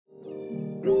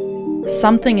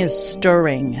Something is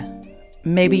stirring.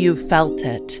 Maybe you've felt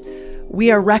it. We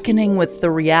are reckoning with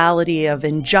the reality of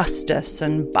injustice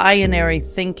and binary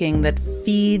thinking that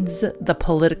feeds the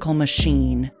political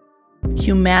machine.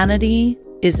 Humanity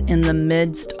is in the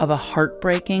midst of a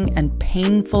heartbreaking and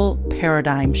painful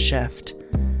paradigm shift.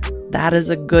 That is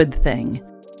a good thing.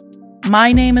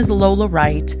 My name is Lola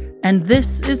Wright, and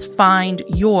this is Find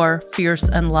Your Fierce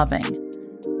and Loving.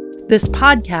 This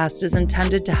podcast is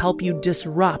intended to help you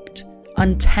disrupt,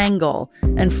 untangle,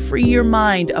 and free your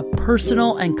mind of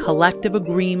personal and collective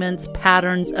agreements,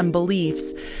 patterns, and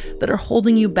beliefs that are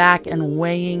holding you back and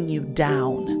weighing you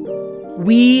down.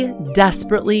 We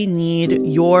desperately need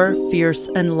your fierce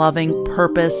and loving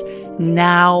purpose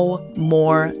now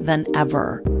more than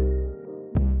ever.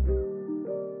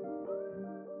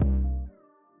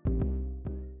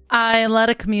 I led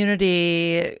a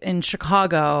community in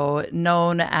Chicago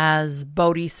known as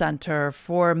Bodhi Center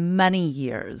for many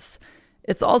years.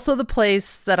 It's also the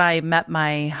place that I met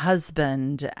my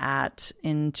husband at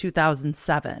in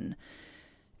 2007.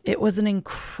 It was an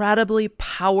incredibly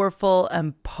powerful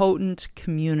and potent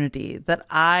community that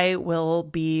I will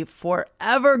be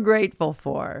forever grateful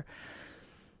for.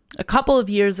 A couple of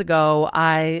years ago,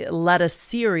 I led a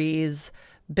series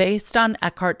based on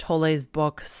Eckhart Tolle's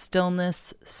book,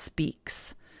 Stillness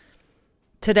Speaks.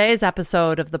 Today's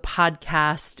episode of the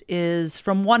podcast is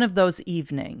from one of those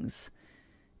evenings.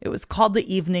 It was called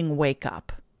The Evening Wake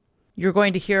Up. You're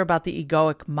going to hear about the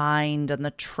egoic mind and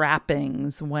the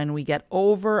trappings when we get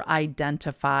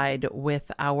over-identified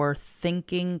with our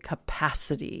thinking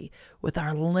capacity, with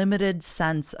our limited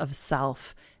sense of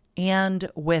self,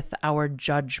 and with our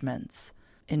judgments.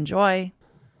 Enjoy.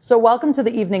 So welcome to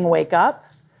The Evening Wake Up.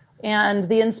 And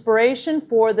the inspiration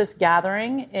for this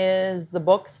gathering is the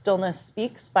book Stillness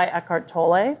Speaks by Eckhart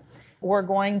Tolle. We're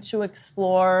going to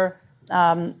explore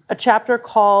a chapter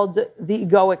called The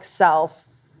Egoic Self.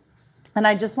 And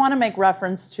I just want to make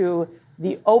reference to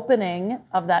the opening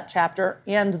of that chapter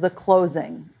and the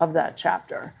closing of that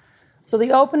chapter. So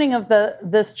the opening of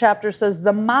this chapter says,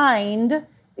 the mind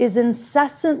is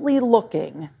incessantly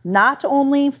looking, not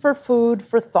only for food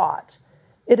for thought.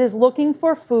 It is looking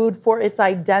for food for its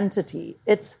identity,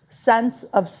 its sense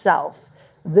of self.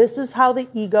 This is how the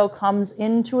ego comes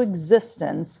into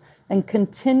existence and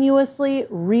continuously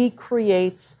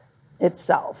recreates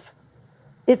itself.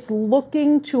 It's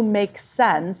looking to make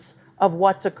sense of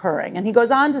what's occurring. And he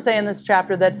goes on to say in this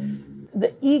chapter that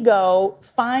the ego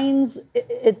finds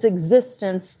its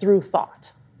existence through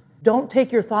thought. Don't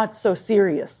take your thoughts so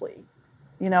seriously.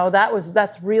 You know,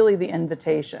 that's really the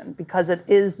invitation, because it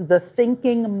is the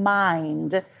thinking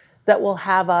mind that will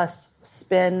have us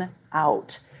spin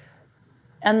out.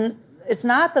 And it's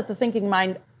not that the thinking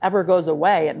mind ever goes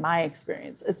away, in my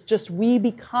experience. It's just we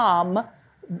become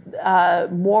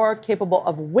more capable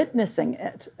of witnessing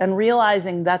it and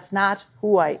realizing that's not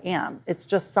who I am. It's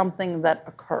just something that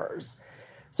occurs.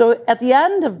 So at the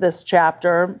end of this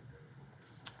chapter,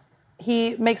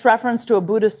 he makes reference to a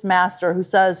Buddhist master who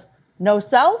says, no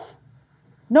self,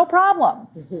 no problem.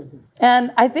 And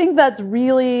I think that's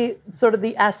really sort of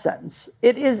the essence.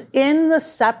 It is in the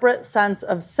separate sense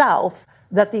of self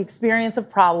that the experience of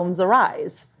problems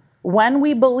arise. When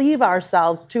we believe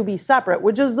ourselves to be separate,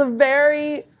 which is the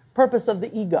very purpose of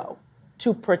the ego,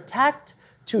 to protect,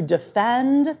 to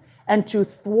defend, and to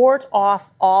thwart off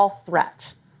all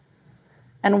threat.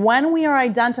 And when we are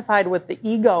identified with the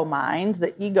ego mind,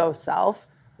 the ego self,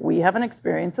 we have an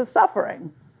experience of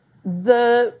suffering.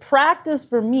 The practice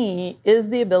for me is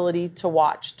the ability to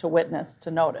watch, to witness, to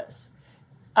notice.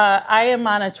 I am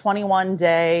on a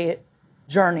 21-day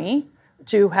journey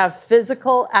to have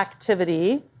physical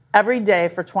activity every day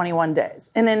for 21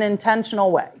 days in an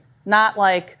intentional way, not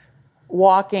like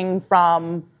walking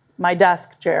from my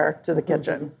desk chair to the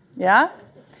kitchen. Yeah?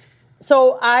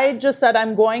 So I just said I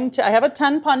have a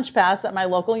 10 punch pass at my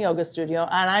local yoga studio,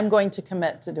 and I'm going to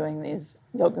commit to doing these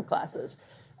yoga classes.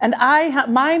 And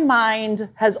my mind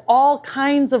has all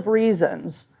kinds of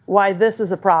reasons why this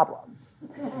is a problem.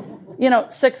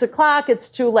 6 o'clock, it's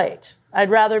too late.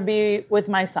 I'd rather be with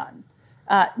my son.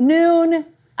 Noon,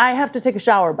 I have to take a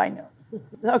shower by noon.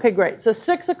 Okay, great. So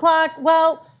 6 o'clock,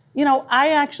 I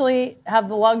actually have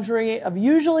the luxury of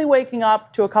usually waking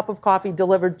up to a cup of coffee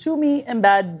delivered to me in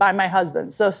bed by my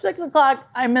husband. So 6 o'clock,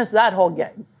 I miss that whole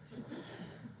gig.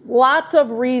 Lots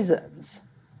of reasons.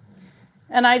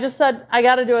 And I just said, I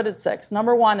got to do it at 6.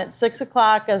 Number one, at 6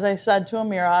 o'clock, as I said to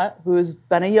Amira, who's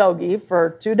been a yogi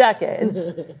for 2 decades,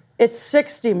 it's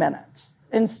 60 minutes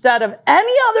instead of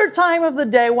any other time of the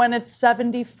day when it's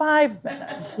 75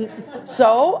 minutes.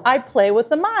 So I play with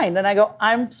the mind and I go,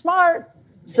 I'm smart.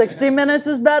 60 minutes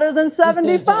is better than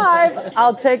 75.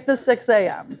 I'll take the 6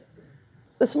 a.m.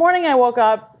 This morning I woke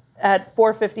up at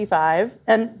 4:55,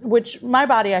 and which my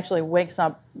body actually wakes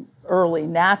up early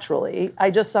naturally.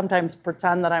 I just sometimes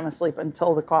pretend that I'm asleep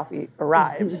until the coffee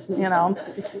arrives,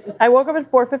 I woke up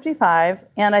at 4:55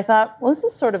 and I thought, well, this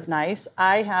is sort of nice.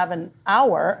 I have an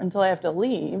hour until I have to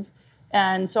leave.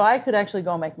 And so I could actually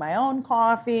go make my own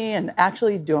coffee and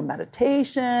actually do a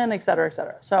meditation, et cetera, et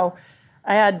cetera. So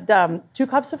I had 2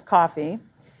 cups of coffee,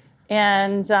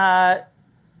 and I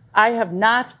have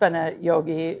not been a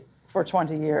yogi for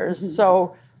 20 years.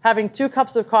 So having 2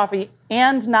 cups of coffee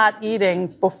and not eating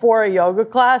before a yoga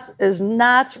class is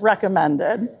not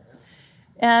recommended.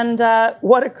 And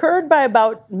what occurred by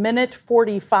about minute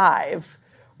 45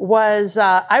 was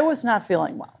I was not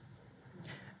feeling well.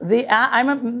 The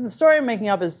story I'm making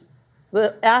up is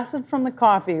the acid from the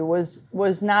coffee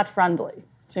was not friendly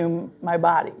to my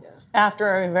body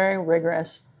after a very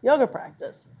rigorous yoga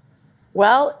practice.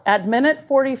 Well, at minute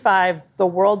 45, the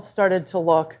world started to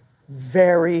look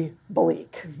very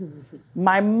bleak.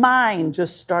 My mind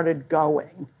just started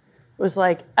going. It was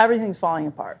like everything's falling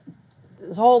apart.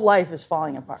 This whole life is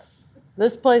falling apart.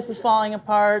 This place is falling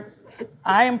apart.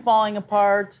 I am falling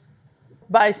apart.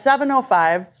 By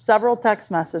 7:05, several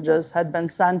text messages had been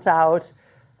sent out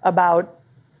about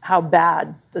how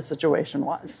bad the situation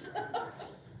was.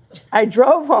 I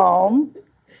drove home,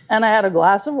 and I had a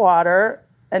glass of water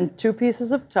and 2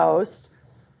 pieces of toast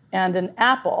and an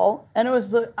apple, and it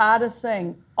was the oddest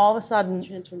thing. All of a sudden,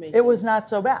 it was not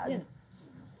so bad. Yeah.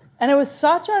 And it was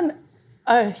such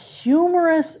a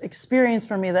humorous experience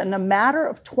for me that in a matter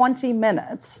of 20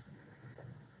 minutes,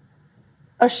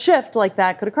 a shift like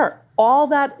that could occur. All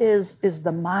that is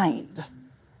the mind.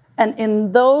 And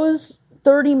in those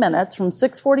 30 minutes, from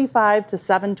 6:45 to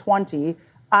 7:20,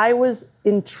 I was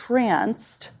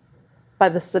entranced by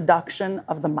the seduction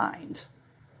of the mind.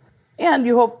 And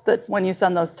you hope that when you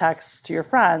send those texts to your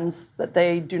friends, that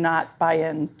they do not buy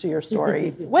into your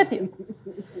story with you.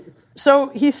 So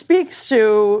he speaks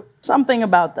to something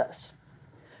about this.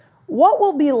 What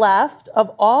will be left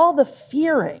of all the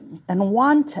fearing and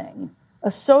wanting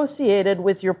associated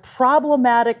with your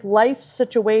problematic life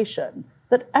situation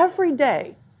that every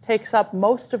day takes up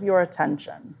most of your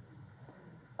attention?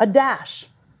 A dash,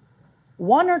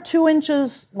 1 or 2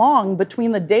 inches long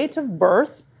between the date of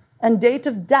birth and date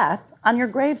of death on your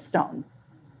gravestone.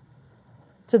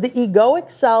 To the egoic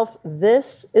self,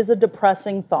 this is a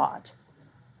depressing thought.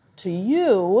 To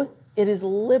you, it is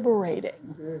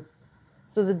liberating.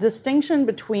 So the distinction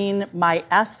between my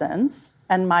essence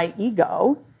and my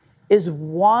ego is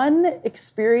one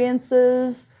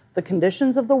experiences the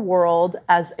conditions of the world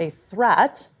as a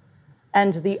threat,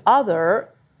 and the other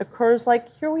occurs like,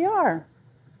 here we are.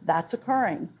 That's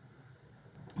occurring.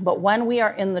 But when we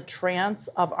are in the trance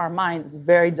of our mind, it's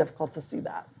very difficult to see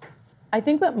that. I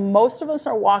think that most of us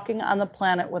are walking on the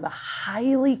planet with a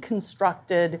highly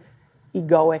constructed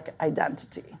egoic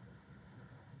identity.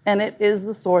 And it is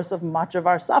the source of much of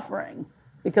our suffering,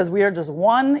 because we are just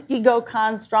one ego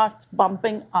construct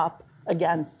bumping up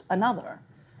against another.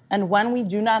 And when we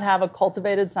do not have a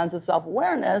cultivated sense of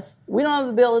self-awareness, we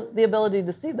don't have the ability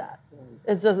to see that.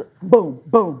 It's just boom,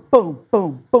 boom, boom,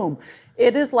 boom, boom.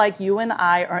 It is like you and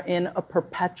I are in a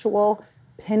perpetual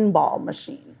pinball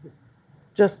machine,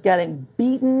 just getting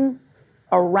beaten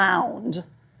around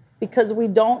because we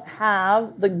don't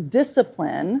have the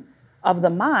discipline of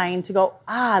the mind to go,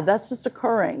 that's just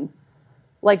occurring.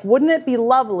 Like, wouldn't it be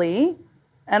lovely?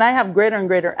 And I have greater and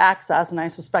greater access, and I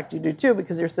suspect you do too,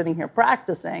 because you're sitting here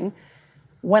practicing.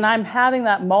 When I'm having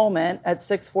that moment at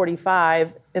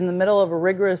 6:45 in the middle of a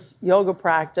rigorous yoga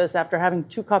practice after having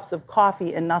 2 cups of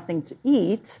coffee and nothing to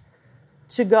eat,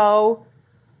 to go,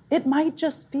 it might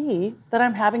just be that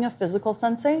I'm having a physical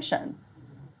sensation.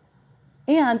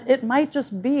 And it might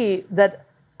just be that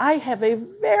I have a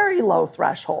very low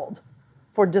threshold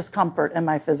for discomfort in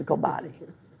my physical body.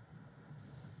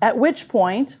 At which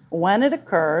point, when it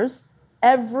occurs,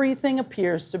 everything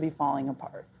appears to be falling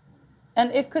apart.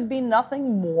 And it could be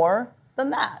nothing more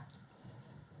than that.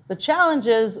 The challenge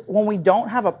is when we don't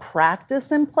have a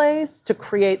practice in place to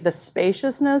create the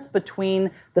spaciousness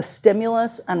between the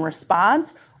stimulus and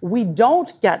response, we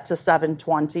don't get to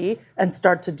 7:20 and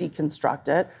start to deconstruct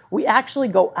it. We actually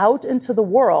go out into the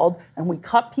world and we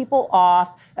cut people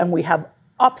off and we have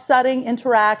upsetting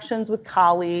interactions with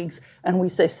colleagues and we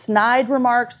say snide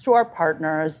remarks to our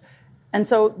partners. And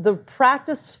so the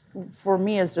practice for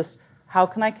me is just, how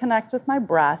can I connect with my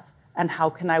breath and how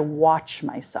can I watch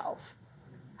myself?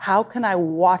 How can I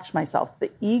watch myself? The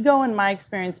ego, in my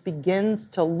experience, begins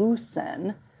to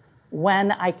loosen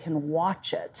when I can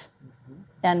watch it.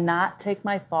 and not take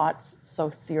my thoughts so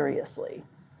seriously.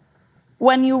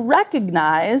 When you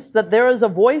recognize that there is a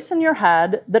voice in your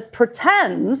head that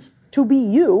pretends to be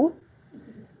you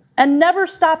and never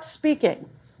stops speaking,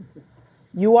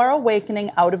 you are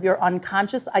awakening out of your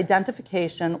unconscious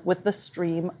identification with the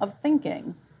stream of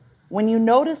thinking. When you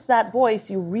notice that voice,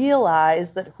 you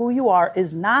realize that who you are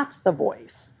is not the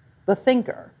voice, the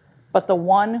thinker, but the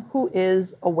one who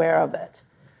is aware of it.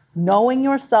 Knowing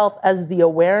yourself as the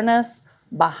awareness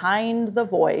behind the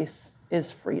voice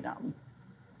is freedom.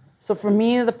 So for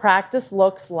me, the practice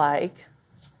looks like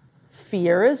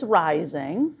fear is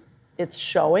rising, it's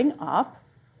showing up,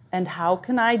 and how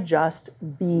can I just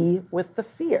be with the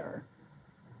fear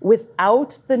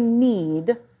without the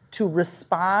need to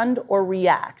respond or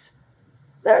react?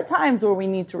 There are times where we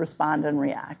need to respond and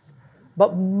react,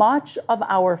 but much of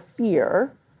our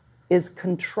fear is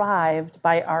contrived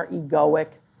by our egoic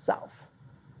self.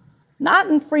 Not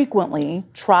infrequently,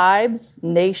 tribes,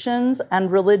 nations,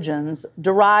 and religions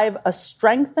derive a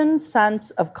strengthened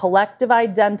sense of collective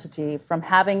identity from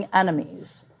having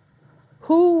enemies.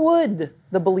 Who would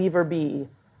the believer be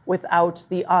without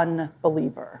the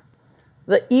unbeliever?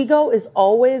 The ego is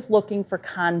always looking for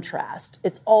contrast.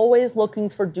 It's always looking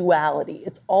for duality.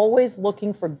 It's always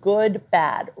looking for good,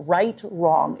 bad, right,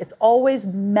 wrong. It's always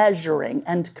measuring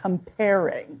and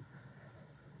comparing.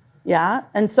 Yeah.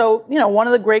 And so, one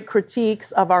of the great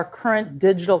critiques of our current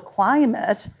digital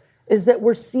climate is that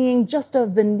we're seeing just a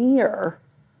veneer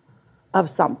of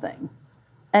something.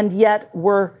 And yet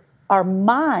our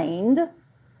mind,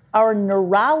 our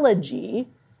neurology,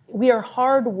 we are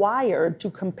hardwired to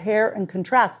compare and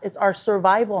contrast. It's our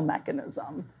survival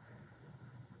mechanism.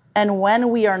 And when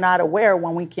we are not aware,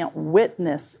 when we can't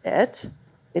witness it,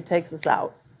 it takes us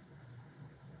out.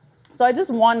 So I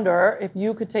just wonder if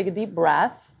you could take a deep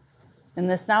breath in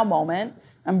this now moment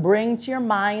and bring to your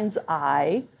mind's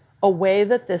eye a way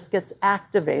that this gets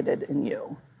activated in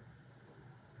you.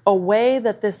 A way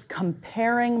that this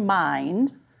comparing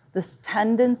mind, this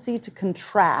tendency to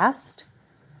contrast,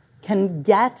 can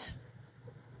get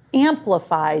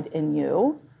amplified in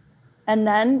you, and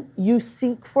then you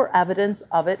seek for evidence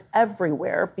of it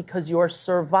everywhere because your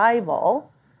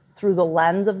survival through the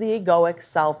lens of the egoic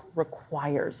self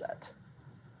requires it.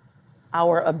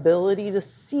 Our ability to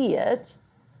see it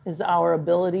is our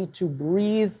ability to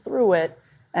breathe through it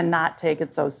and not take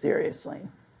it so seriously.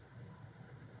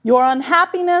 Your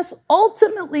unhappiness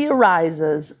ultimately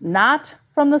arises not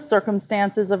from the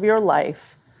circumstances of your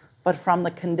life, but from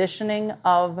the conditioning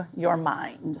of your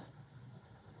mind.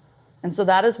 And so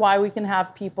that is why we can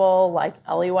have people like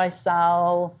Elie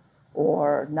Wiesel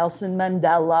or Nelson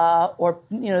Mandela or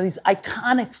these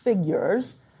iconic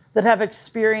figures that have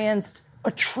experienced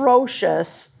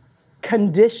atrocious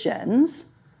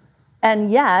conditions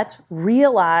and yet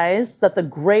realize that the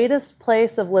greatest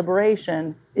place of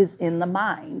liberation is in the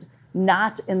mind,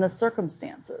 not in the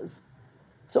circumstances.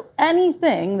 So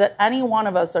anything that any one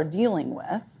of us are dealing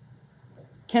with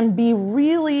can be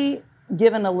really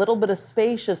given a little bit of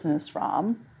spaciousness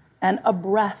from, and a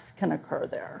breath can occur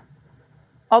there.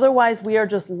 Otherwise, we are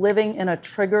just living in a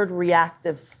triggered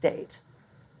reactive state.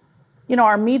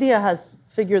 Our media has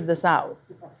figured this out,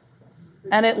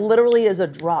 and it literally is a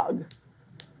drug.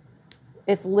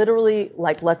 It's literally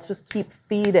like, let's just keep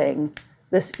feeding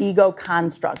this ego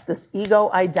construct, this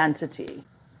ego identity.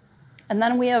 And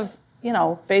then we have,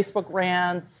 Facebook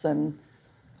rants and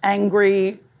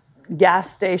angry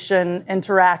gas station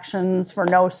interactions for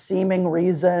no seeming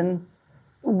reason.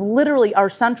 Literally, our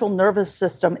central nervous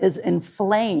system is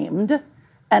inflamed,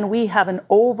 and we have an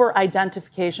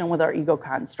over-identification with our ego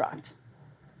construct.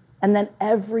 And then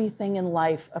everything in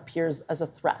life appears as a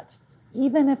threat,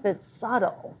 even if it's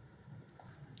subtle.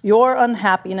 Your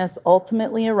unhappiness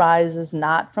ultimately arises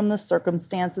not from the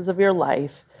circumstances of your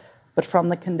life, but from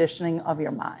the conditioning of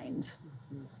your mind.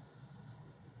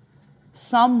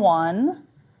 Someone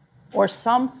or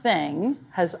something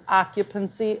has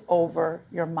occupancy over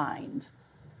your mind.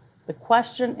 The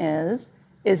question is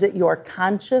it your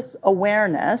conscious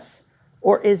awareness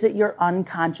or is it your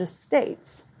unconscious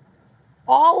states?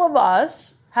 All of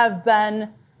us have been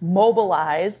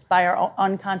mobilized by our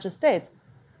unconscious states,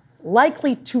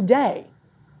 likely today.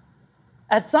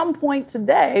 At some point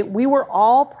today, we were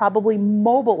all probably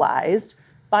mobilized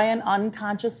by an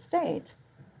unconscious state.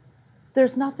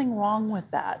 There's nothing wrong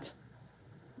with that.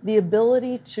 The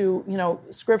ability to,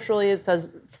 scripturally it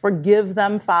says, forgive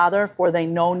them, Father, for they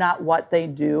know not what they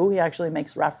do. He actually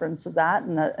makes reference to that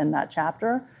in that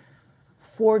chapter.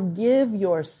 Forgive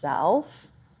yourself.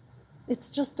 It's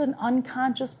just an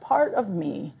unconscious part of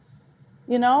me.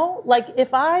 Like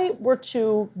if I were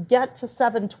to get to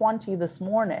 7:20 this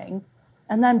morning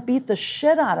and then beat the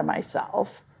shit out of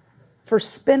myself for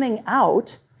spinning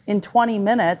out in 20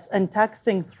 minutes and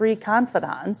texting 3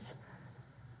 confidants,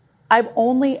 I've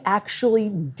only actually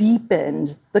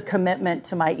deepened the commitment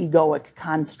to my egoic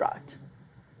construct.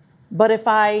 But if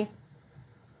I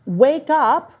wake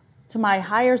up to my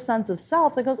higher sense of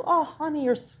self that goes, oh, honey,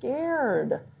 you're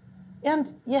scared.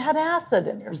 And you had acid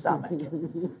in your stomach.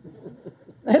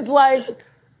 It's like,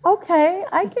 okay,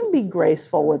 I can be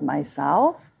graceful with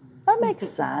myself. That makes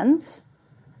sense.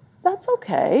 That's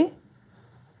okay.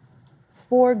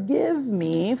 Forgive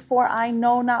me, for I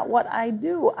know not what I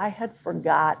do. I have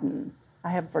forgotten.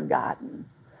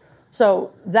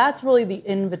 So that's really the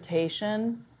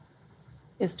invitation,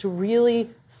 is to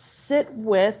really sit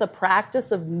with a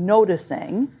practice of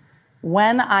noticing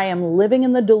when I am living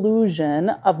in the delusion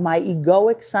of my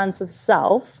egoic sense of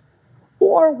self,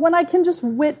 or when I can just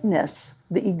witness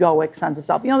the egoic sense of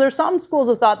self. There's some schools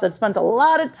of thought that spent a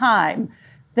lot of time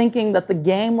thinking that the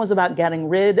game was about getting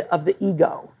rid of the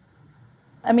ego.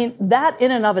 I mean, that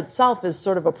in and of itself is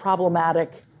sort of a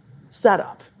problematic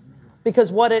setup,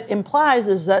 because what it implies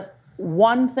is that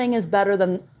one thing is better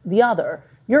than the other.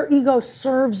 Your ego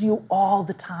serves you all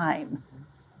the time.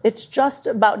 It's just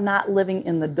about not living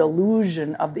in the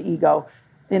delusion of the ego.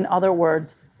 In other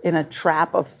words, in a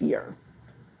trap of fear.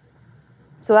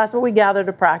 So that's what we gather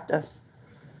to practice.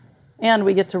 And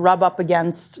we get to rub up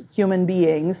against human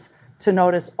beings to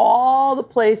notice all the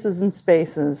places and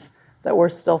spaces that we're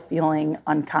still feeling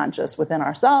unconscious within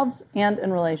ourselves and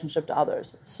in relationship to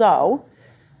others. So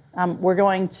we're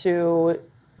going to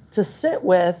sit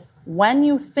with, when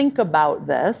you think about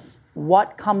this,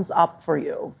 what comes up for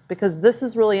you? Because this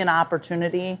is really an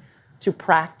opportunity to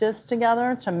practice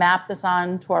together, to map this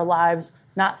onto our lives,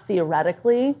 not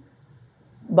theoretically,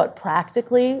 but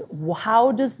practically.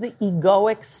 How does the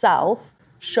egoic self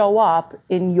show up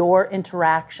in your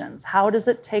interactions? How does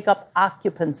it take up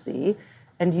occupancy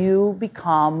and you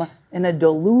become in a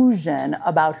delusion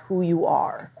about who you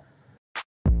are?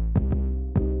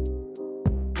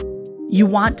 You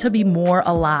want to be more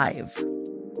alive.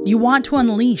 You want to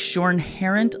unleash your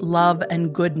inherent love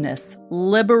and goodness,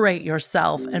 liberate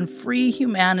yourself, and free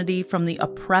humanity from the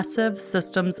oppressive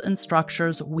systems and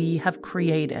structures we have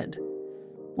created.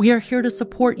 We are here to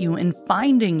support you in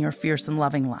finding your fierce and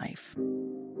loving life.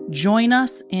 Join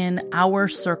us in Our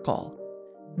Circle.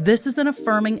 This is an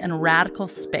affirming and radical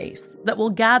space that will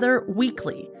gather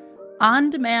weekly, on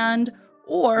demand,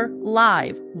 or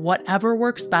live, whatever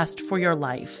works best for your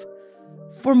life.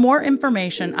 For more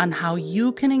information on how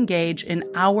you can engage in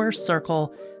Our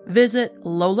Circle, visit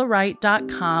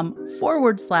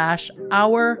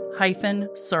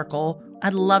lolawright.com/our-circle.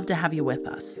 I'd love to have you with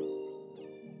us.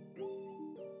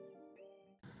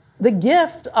 The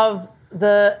gift of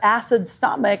the acid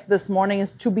stomach this morning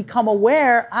is to become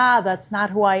aware, that's not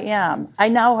who I am. I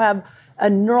now have a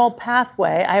neural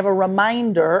pathway. I have a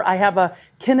reminder. I have a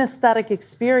kinesthetic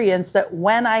experience that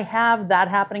when I have that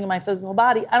happening in my physical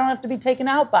body, I don't have to be taken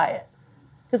out by it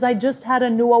because I just had a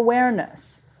new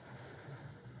awareness.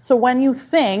 So when you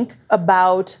think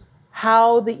about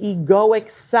how the egoic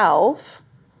self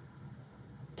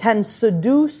can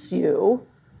seduce you,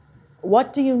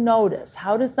 what do you notice?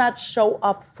 How does that show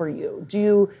up for you?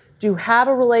 Do you have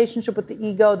a relationship with the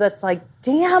ego that's like,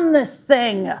 damn this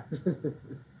thing?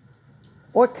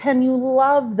 Or can you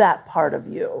love that part of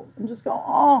you and just go,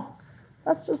 oh,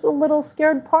 that's just a little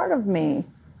scared part of me.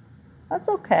 That's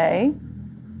okay.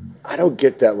 I don't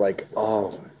get that like,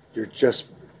 oh, you're just,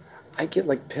 I get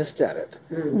like pissed at it.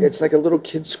 Mm-hmm. It's like a little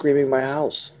kid screaming in my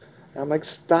house. And I'm like,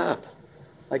 stop.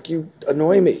 Like, you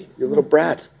annoy me, you little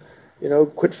brat.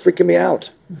 Quit freaking me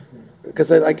out.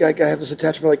 Because I have this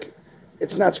attachment, like,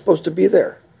 it's not supposed to be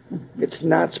there. It's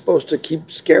not supposed to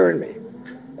keep scaring me.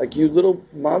 Like, you little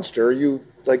monster, you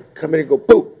like come in and go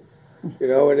boo,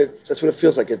 and that's what it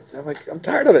feels like. I'm like, I'm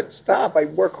tired of it. Stop. I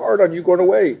work hard on you going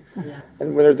away. Yeah.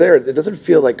 And when they're there, it doesn't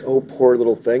feel like, oh, poor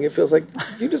little thing. It feels like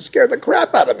you just scared the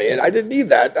crap out of me, and I didn't need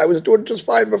that. I was doing just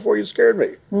fine before you scared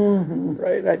me. Mm-hmm.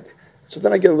 Right? So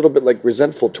then I get a little bit like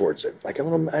resentful towards it. Like I'm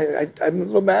a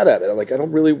little mad at it. Like, I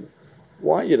don't really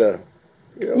want you to.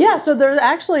 Yeah. So there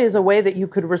actually is a way that you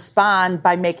could respond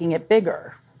by making it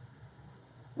bigger.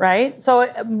 Right? So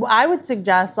I would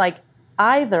suggest, like,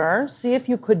 either see if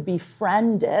you could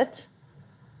befriend it,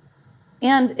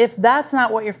 and if that's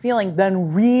not what you're feeling,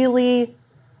 then really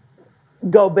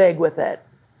go big with it.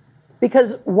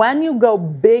 Because when you go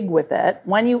big with it,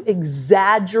 when you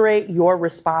exaggerate your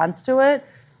response to it,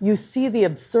 you see the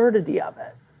absurdity of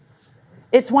it.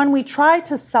 It's when we try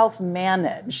to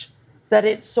self-manage that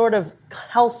it sort of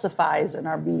calcifies in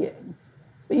our being.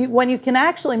 But when you can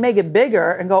actually make it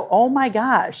bigger and go, oh my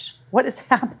gosh, what is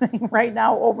happening right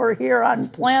now over here on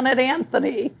planet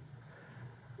Anthony?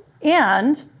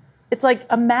 And it's like,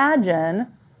 imagine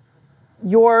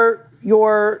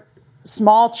your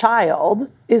small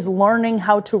child is learning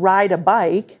how to ride a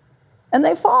bike and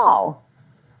they fall.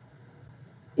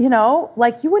 You know,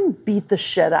 like, you wouldn't beat the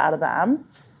shit out of them.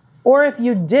 Or if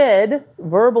you did,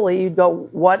 verbally, you'd go,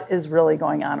 what is really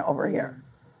going on over here?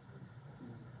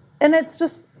 And it's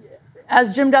just,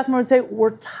 as Jim Dethman would say,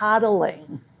 we're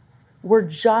toddling. We're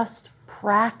just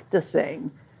practicing.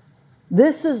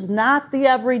 This is not the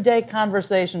everyday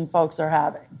conversation folks are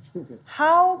having.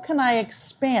 How can I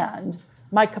expand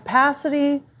my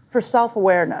capacity for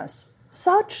self-awareness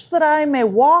such that I may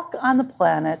walk on the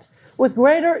planet with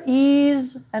greater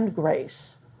ease and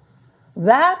grace?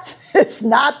 That is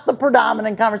not the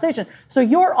predominant conversation. So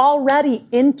you're already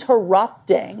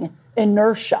interrupting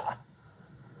inertia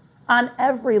on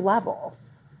every level.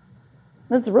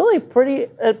 It's really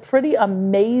a pretty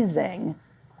amazing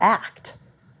act.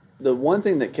 The one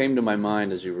thing that came to my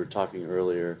mind as you were talking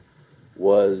earlier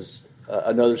was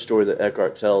another story that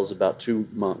Eckhart tells about two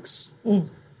monks.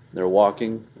 They're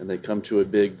walking, and they come to a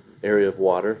big area of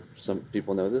water. Some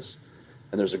people know this.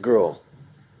 And there's a girl.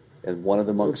 And one of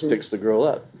the monks picks the girl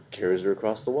up, carries her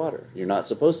across the water. You're not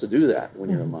supposed to do that when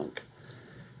you're a monk.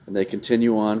 And they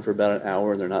continue on for about an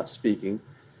hour, and they're not speaking.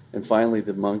 And finally,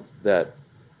 the monk that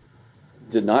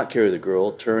did not carry the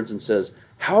girl turns and says,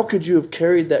 how could you have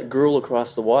carried that girl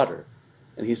across the water?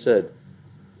 And he said,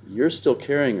 you're still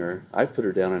carrying her. I put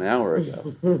her down an hour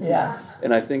ago. Yes.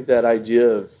 And I think that idea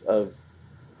of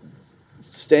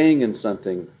staying in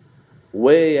something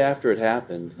way after it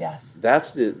happened, Yes.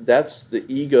 that's the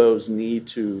ego's need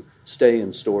to stay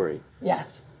in story.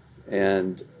 Yes.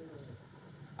 And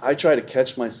I try to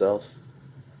catch myself,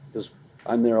 because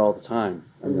I'm there all the time.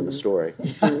 I'm in the story.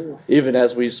 Even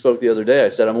as we spoke the other day, I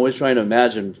said I'm always trying to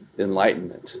imagine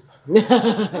enlightenment.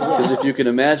 Because if you can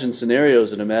imagine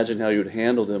scenarios and imagine how you would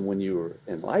handle them when you were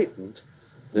enlightened,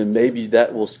 then maybe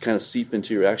that will kind of seep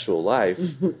into your actual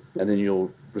life, and then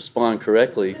you'll respond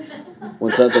correctly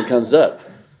when something comes up.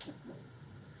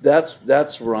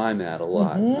 That's where I'm at a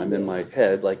lot. I'm in my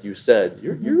head, like you said.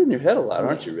 You're in your head a lot,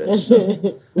 aren't you, Rich?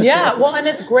 Yeah, well, and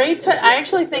it's great I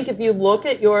actually think if you look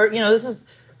at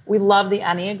we love the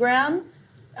Enneagram.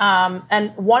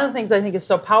 And one of the things I think is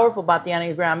so powerful about the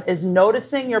Enneagram is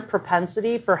noticing your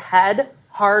propensity for head,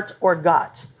 heart, or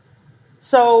gut.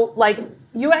 So, like,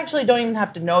 you actually don't even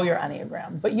have to know your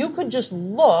Enneagram, but you could just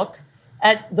look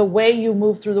at the way you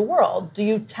move through the world. Do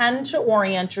you tend to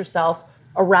orient yourself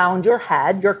around your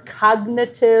head, your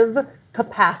cognitive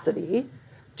capacity?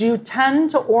 Do you tend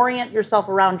to orient yourself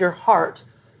around your heart,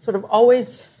 sort of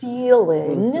always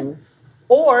feeling?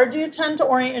 Or do you tend to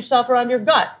orient yourself around your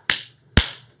gut,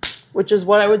 which is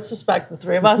what I would suspect the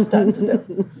three of us tend to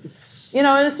do?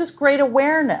 And it's just great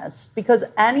awareness, because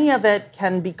any of it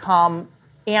can become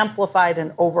amplified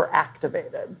and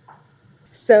overactivated.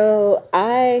 So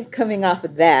coming off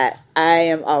of that, I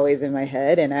am always in my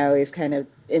head, and I always kind of,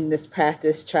 in this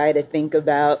practice, try to think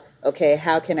about, okay,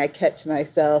 how can I catch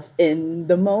myself in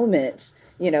the moments,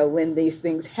 when these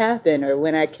things happen, or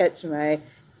when I catch and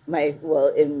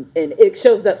it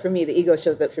shows up for me, the ego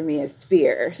shows up for me as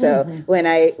fear. So when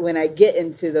I get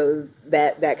into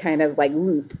that kind of like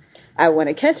loop, I want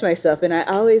to catch myself, and I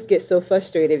always get so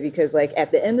frustrated because, like,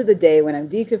 at the end of the day, when I'm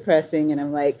decompressing and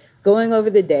I'm like going over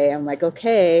the day, I'm like,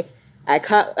 okay, I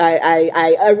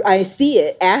see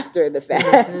it after the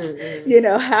fact.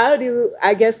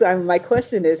 My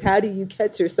question is, how do you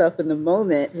catch yourself in the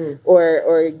moment,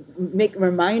 or make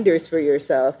reminders for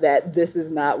yourself that this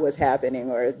is not what's happening,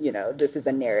 or this is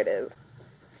a narrative?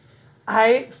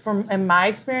 In my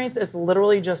experience, it's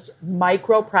literally just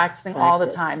micro practicing all the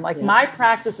time. Like, my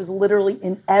practice is literally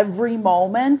in every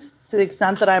moment, to the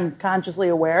extent that I'm consciously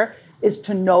aware, is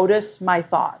to notice my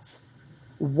thoughts.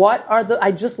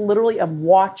 I just literally am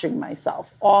watching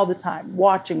myself all the time,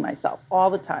 watching myself all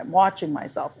the time, watching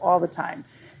myself all the time.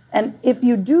 And if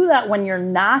you do that when you're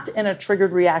not in a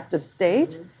triggered reactive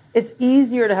state, it's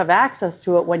easier to have access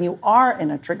to it when you are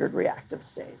in a triggered reactive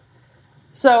state.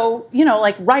 So,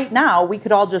 like right now, we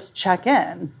could all just check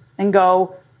in and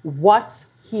go, what's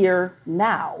here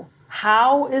now?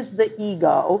 How is the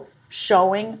ego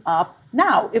showing up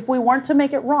now? If we weren't to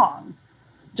make it wrong,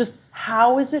 just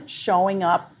how is it showing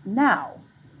up now?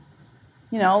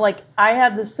 Like, I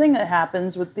have this thing that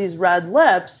happens with these red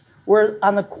lips where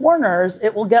on the corners,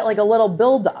 it will get like a little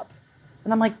buildup.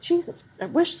 And I'm like, Jesus, I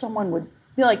wish someone would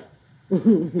be like,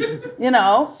 and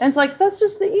it's like, that's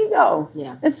just the ego.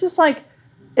 Yeah. It's just like,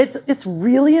 it's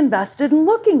really invested in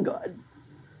looking good.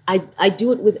 I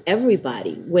do it with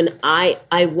everybody. When I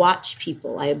watch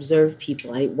people, I observe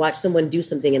people, I watch someone do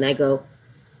something and I go,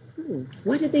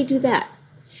 why did they do that?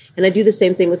 And I do the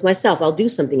same thing with myself. I'll do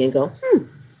something and go,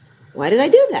 why did I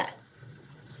do that?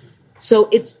 So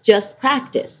it's just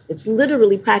practice. It's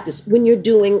literally practice. When you're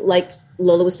doing, like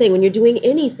Lola was saying, when you're doing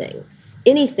anything,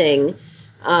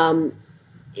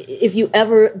 if you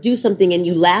ever do something and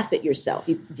you laugh at yourself,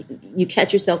 you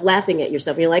catch yourself laughing at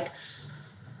yourself, and you're like,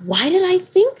 why did I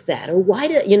think that? Or why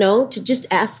did, to just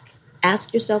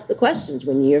ask yourself the questions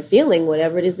when you're feeling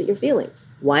whatever it is that you're feeling.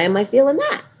 Why am I feeling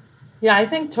that? Yeah, I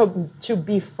think to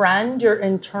befriend your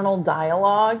internal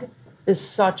dialogue is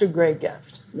such a great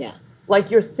gift. Yeah.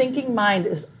 Like your thinking mind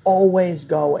is always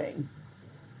going.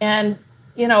 And,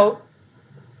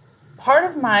 part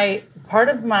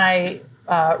of my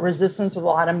resistance with a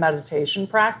lot of meditation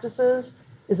practices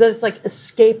is that it's like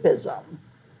escapism,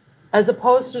 as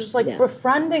opposed to just like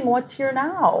befriending what's here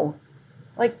now.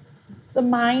 Like the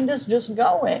mind is just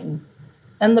going.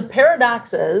 And the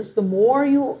paradox is the more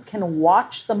you can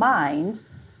watch the mind,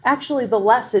 actually the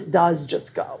less it does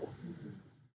just go.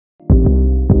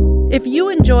 If you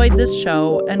enjoyed this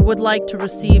show and would like to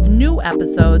receive new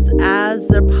episodes as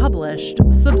they're published,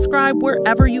 subscribe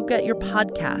wherever you get your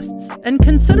podcasts and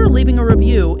consider leaving a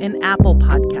review in Apple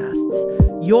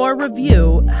Podcasts. Your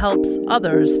review helps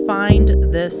others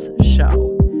find this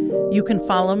show. You can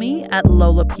follow me at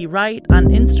Lola P. Wright on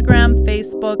Instagram,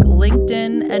 Facebook,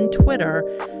 LinkedIn, and Twitter,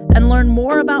 and learn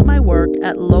more about my work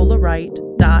at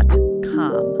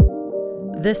lolawright.com.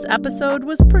 This episode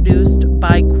was produced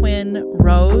by Quinn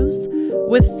Rose,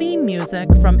 with theme music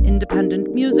from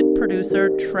independent music producer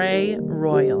Trey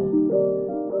Royal.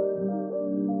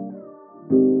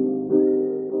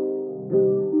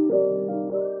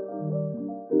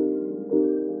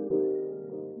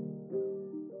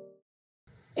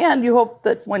 And you hope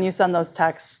that when you send those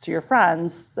texts to your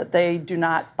friends, that they do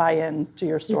not buy into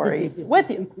your story with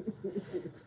you.